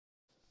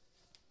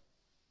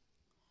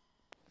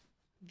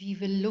We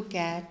will look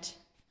at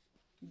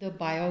the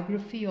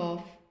biography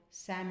of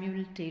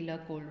Samuel Taylor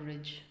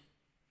Coleridge.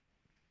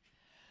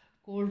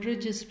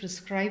 Coleridge is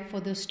prescribed for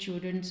the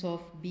students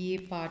of BA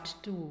Part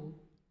 2,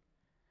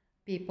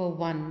 Paper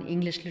 1,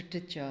 English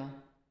Literature.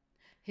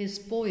 His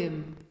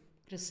poem,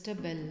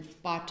 Christabel,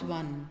 Part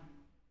 1,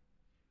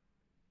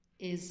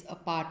 is a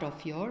part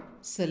of your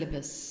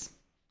syllabus.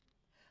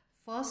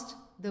 First,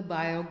 the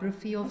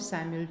biography of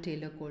Samuel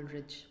Taylor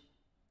Coleridge.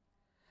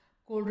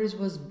 Coleridge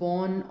was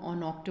born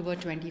on October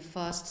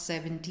 21st,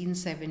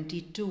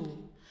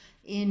 1772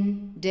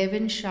 in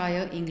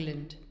Devonshire,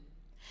 England,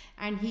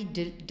 and he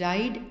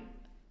died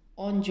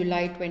on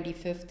July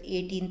 25th,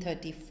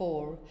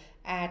 1834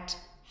 at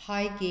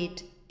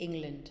Highgate,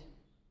 England.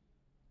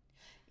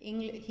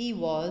 He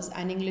was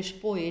an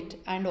English poet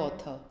and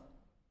author.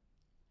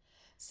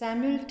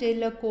 Samuel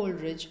Taylor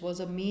Coleridge was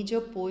a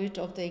major poet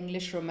of the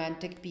English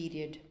Romantic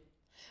period,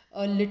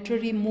 a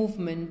literary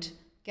movement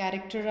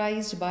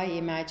characterized by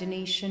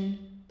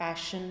imagination,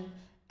 passion,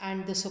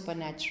 and the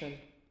supernatural.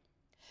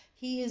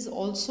 He is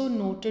also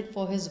noted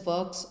for his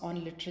works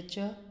on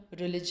literature,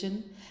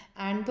 religion,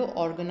 and the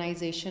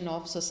organization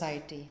of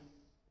society.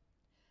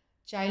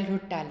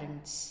 Childhood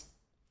talents.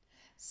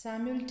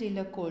 Samuel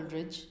Taylor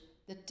Coleridge,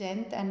 the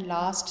 10th and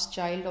last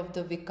child of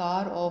the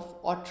vicar of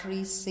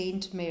Ottery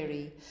St.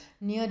 Mary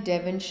near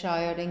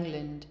Devonshire,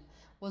 England,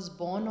 was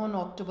born on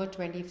October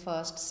 21st,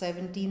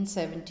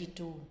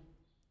 1772.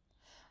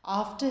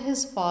 After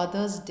his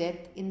father's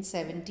death in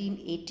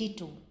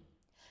 1782,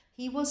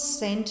 he was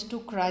sent to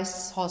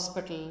Christ's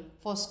Hospital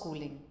for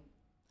schooling.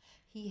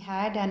 He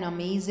had an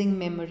amazing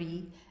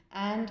memory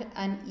and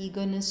an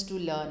eagerness to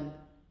learn.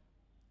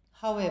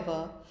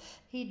 However,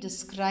 he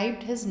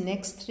described his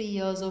next 3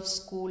 years of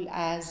school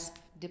as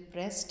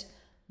depressed,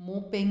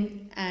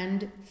 moping,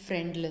 and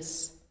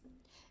friendless.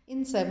 In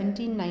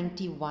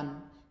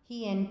 1791,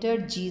 he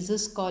entered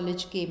Jesus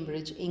College,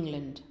 Cambridge,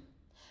 England.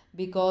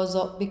 Because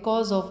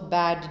of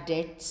bad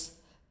debts,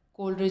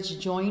 Coleridge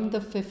joined the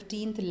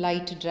 15th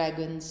Light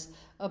Dragoons,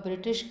 a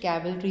British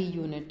cavalry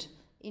unit,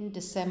 in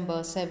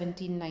December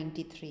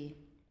 1793.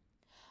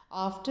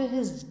 After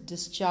his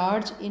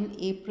discharge in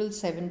April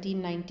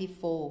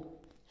 1794,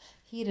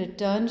 he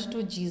returned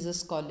to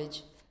Jesus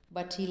College,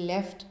 but he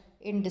left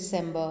in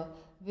December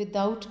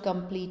without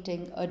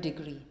completing a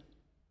degree.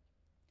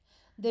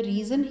 The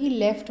reason he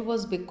left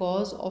was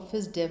because of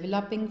his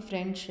developing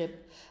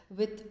friendship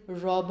with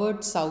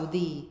Robert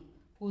Southey,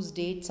 whose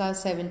dates are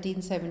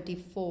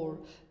 1774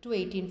 to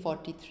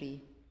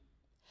 1843.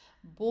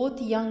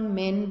 Both young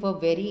men were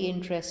very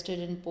interested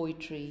in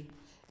poetry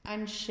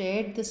and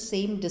shared the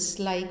same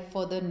dislike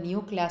for the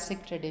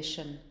neoclassic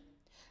tradition,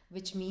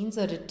 which means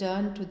a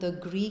return to the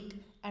Greek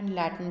and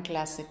Latin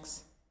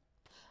classics.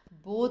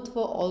 Both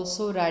were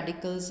also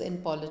radicals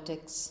in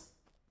politics.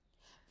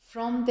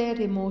 From their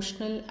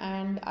emotional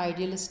and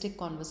idealistic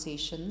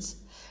conversations,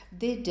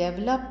 they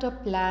developed a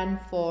plan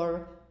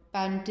for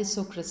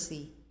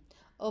pantisocracy,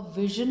 a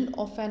vision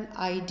of an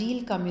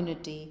ideal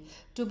community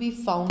to be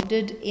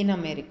founded in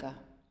America.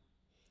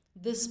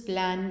 This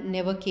plan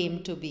never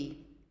came to be.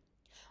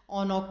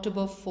 On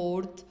October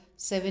 4th,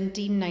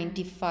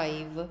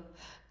 1795,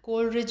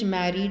 Coleridge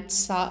married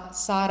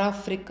Sarah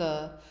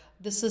Fricker,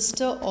 the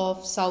sister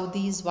of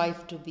Southey's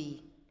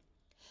wife-to-be.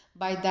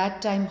 By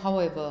that time,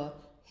 however,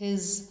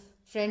 his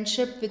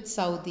friendship with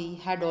Southey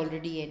had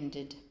already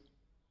ended.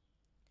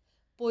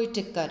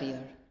 Poetic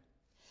career.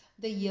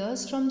 The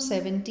years from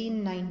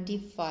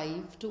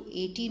 1795 to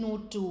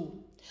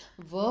 1802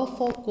 were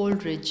for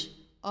Coleridge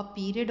a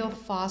period of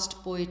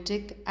fast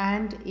poetic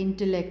and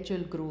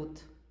intellectual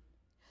growth.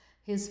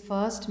 His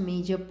first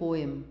major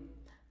poem,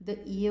 The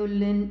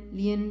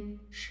Aeolian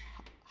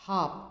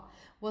Harp,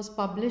 was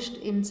published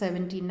in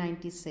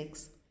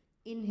 1796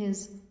 in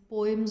his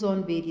Poems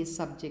on Various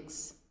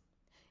Subjects.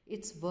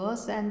 Its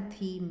verse and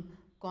theme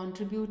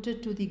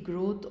contributed to the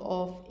growth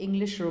of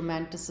English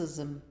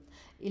Romanticism,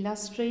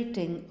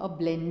 illustrating a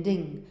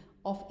blending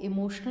of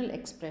emotional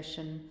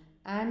expression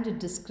and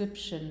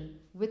description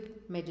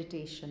with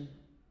meditation.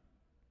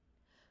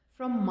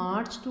 From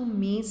March to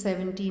May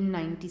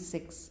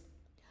 1796,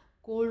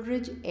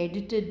 Coleridge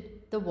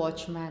edited The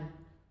Watchman,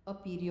 a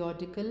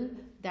periodical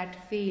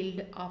that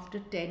failed after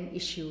 10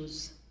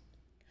 issues.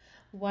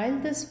 While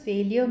this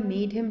failure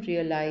made him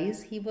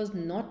realize he was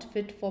not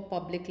fit for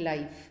public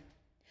life,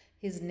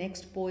 his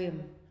next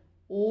poem,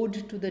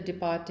 Ode to the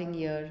Departing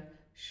Year,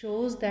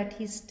 shows that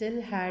he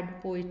still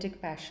had poetic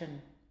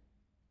passion.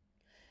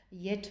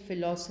 Yet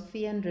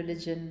philosophy and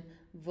religion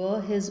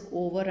were his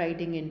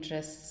overriding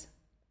interests.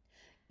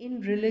 In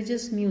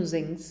Religious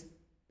Musings,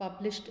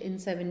 published in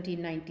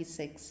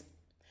 1796,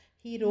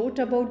 he wrote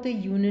about the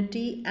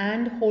unity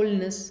and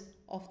wholeness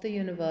of the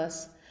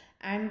universe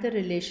and the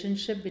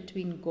relationship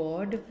between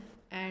God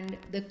and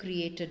the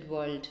created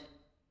world.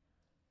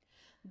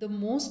 The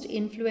most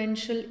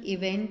influential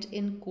event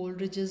in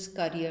Coleridge's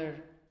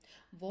career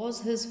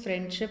was his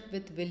friendship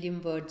with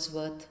William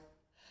Wordsworth,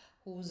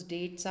 whose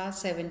dates are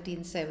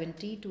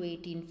 1770 to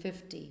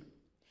 1850,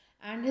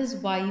 and his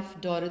wife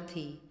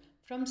Dorothy,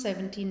 from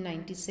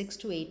 1796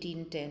 to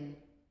 1810.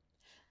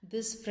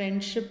 This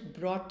friendship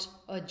brought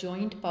a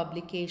joint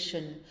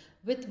publication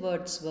with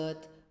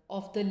Wordsworth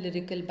of the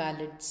Lyrical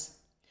Ballads,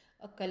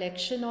 a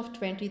collection of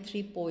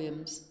 23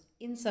 poems,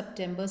 in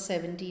September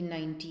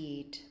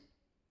 1798.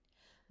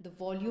 The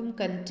volume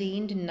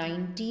contained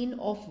 19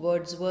 of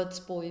Wordsworth's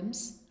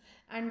poems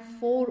and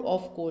 4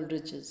 of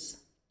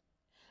Coleridge's.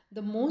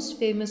 The most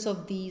famous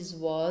of these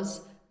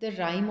was The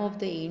Rime of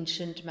the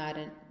Ancient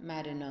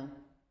Mariner.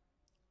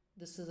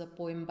 This is a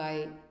poem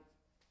by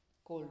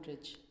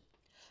Coleridge.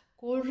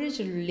 Coleridge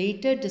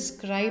later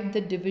described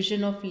the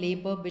division of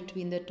labor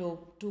between the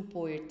two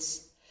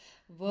poets.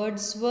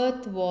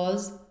 Wordsworth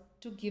was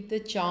to give the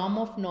charm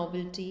of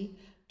novelty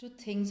to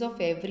things of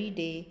every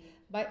day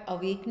by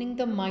awakening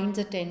the mind's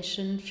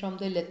attention from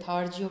the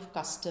lethargy of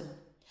custom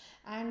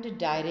and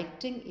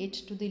directing it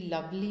to the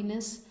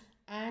loveliness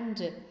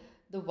and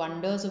the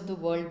wonders of the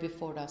world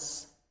before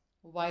us,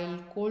 while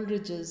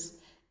Coleridge's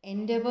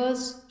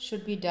endeavors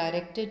should be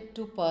directed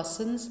to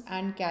persons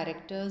and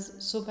characters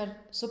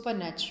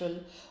supernatural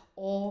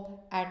or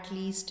at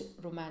least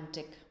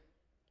romantic.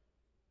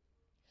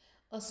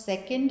 A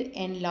second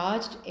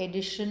enlarged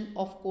edition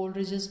of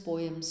Coleridge's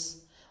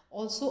poems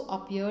also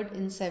appeared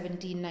in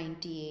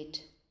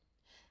 1798.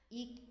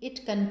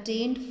 It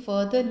contained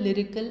further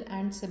lyrical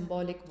and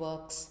symbolic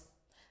works,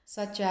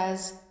 such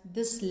as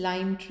This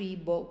Lime Tree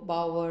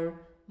Bower,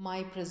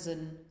 My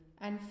Prison,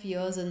 and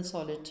Fears and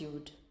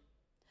Solitude.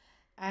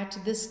 At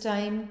this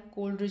time,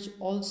 Coleridge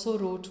also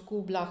wrote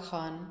Kubla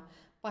Khan,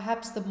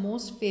 perhaps the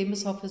most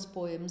famous of his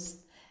poems,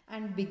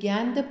 and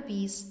began the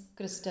piece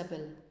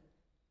Christabel.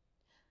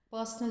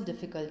 Personal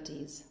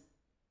difficulties.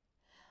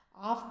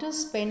 After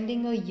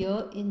spending a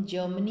year in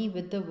Germany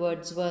with the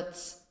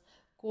Wordsworths,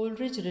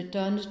 Coleridge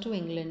returned to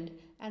England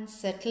and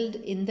settled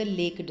in the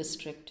Lake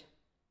District.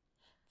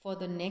 For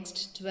the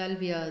next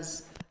 12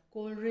 years,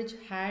 Coleridge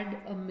had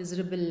a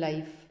miserable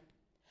life.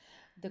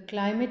 The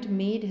climate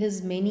made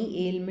his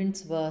many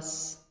ailments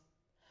worse.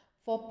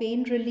 For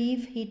pain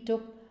relief, he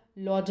took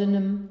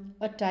laudanum,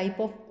 a type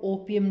of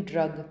opium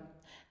drug,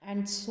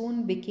 and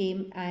soon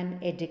became an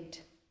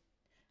addict.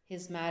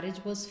 His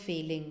marriage was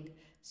failing,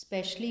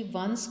 especially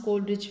once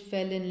Coleridge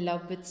fell in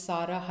love with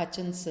Sarah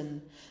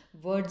Hutchinson,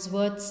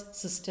 Wordsworth's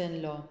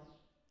sister-in-law.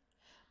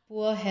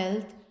 Poor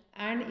health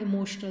and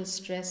emotional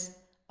stress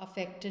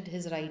affected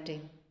his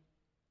writing.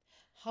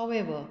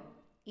 However,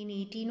 in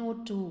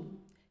 1802,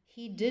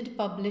 he did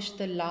publish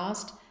the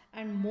last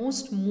and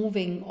most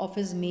moving of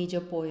his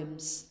major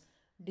poems,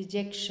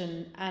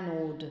 Dejection and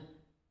Ode.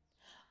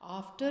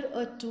 After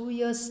a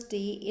 2-year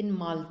stay in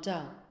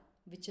Malta,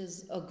 which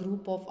is a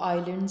group of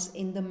islands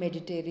in the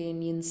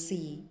Mediterranean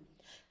Sea,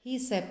 he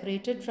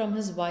separated from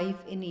his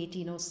wife in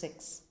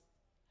 1806.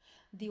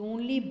 The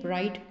only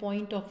bright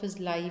point of his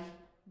life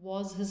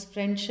was his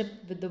friendship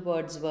with the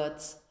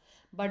Wordsworths,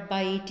 but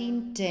by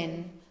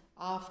 1810,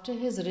 after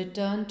his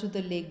return to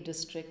the Lake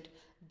District,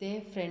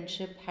 their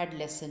friendship had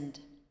lessened.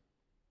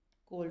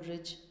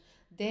 Coleridge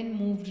then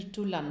moved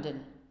to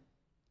London.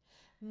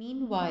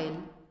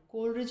 Meanwhile,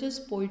 Coleridge's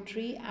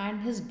poetry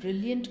and his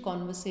brilliant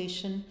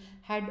conversation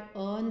had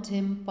earned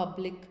him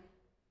public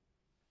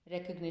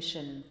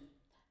recognition,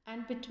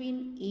 and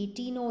between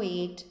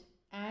 1808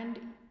 and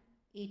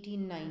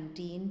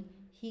 1819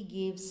 he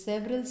gave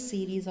several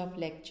series of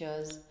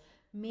lectures,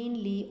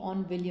 mainly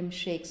on William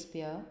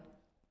Shakespeare,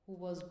 who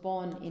was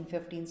born in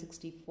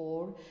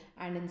 1564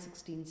 and in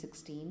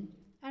 1616,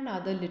 and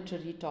other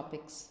literary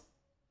topics.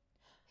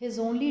 His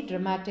only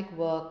dramatic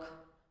work,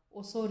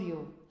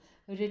 Osorio,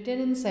 written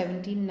in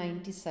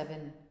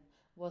 1797,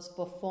 was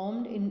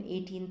performed in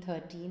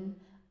 1813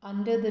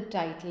 under the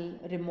title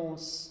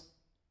Remorse.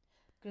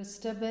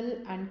 Christabel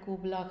and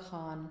Kubla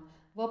Khan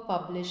were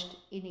published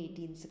in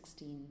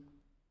 1816.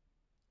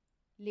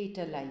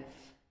 Later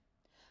life.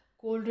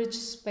 Coleridge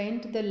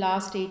spent the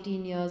last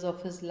 18 years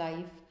of his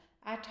life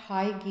at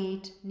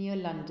Highgate near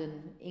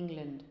London,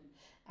 England,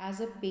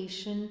 as a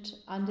patient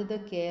under the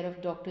care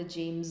of Dr.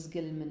 James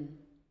Gilman.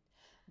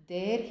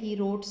 There he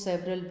wrote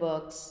several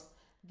works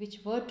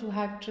which were to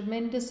have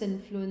tremendous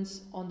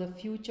influence on the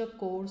future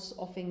course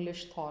of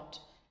English thought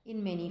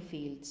in many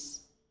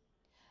fields.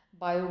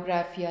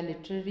 Biographia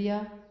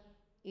Literaria,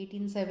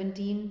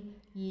 1817,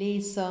 Lay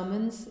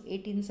Sermons,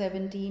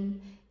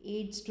 1817,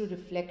 Aids to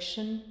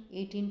Reflection,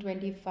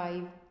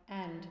 1825,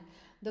 and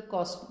The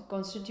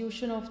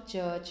Constitution of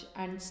Church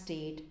and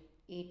State,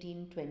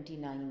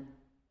 1829.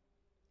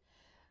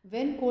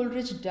 When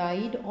Coleridge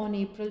died on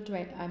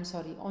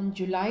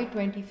July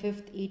 25,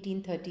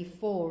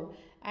 1834,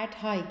 at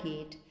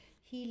Highgate,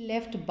 he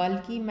left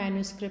bulky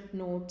manuscript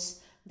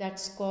notes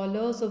that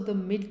scholars of the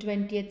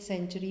mid-20th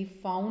century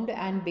found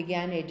and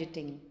began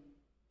editing.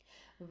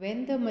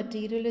 When the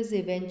material is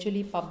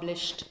eventually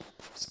published,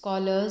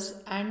 scholars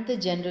and the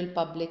general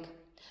public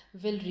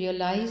will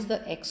realize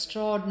the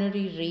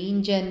extraordinary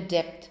range and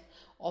depth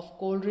of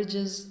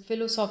Coleridge's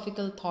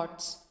philosophical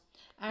thoughts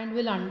and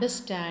will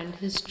understand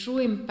his true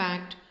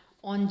impact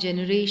on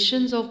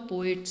generations of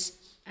poets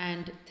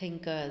and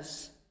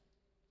thinkers.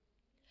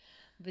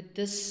 With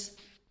this,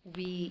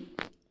 we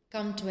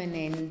come to an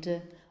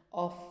end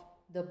of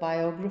the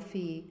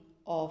biography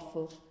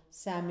of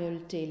Samuel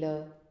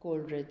Taylor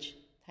Coleridge.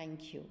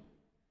 Thank you.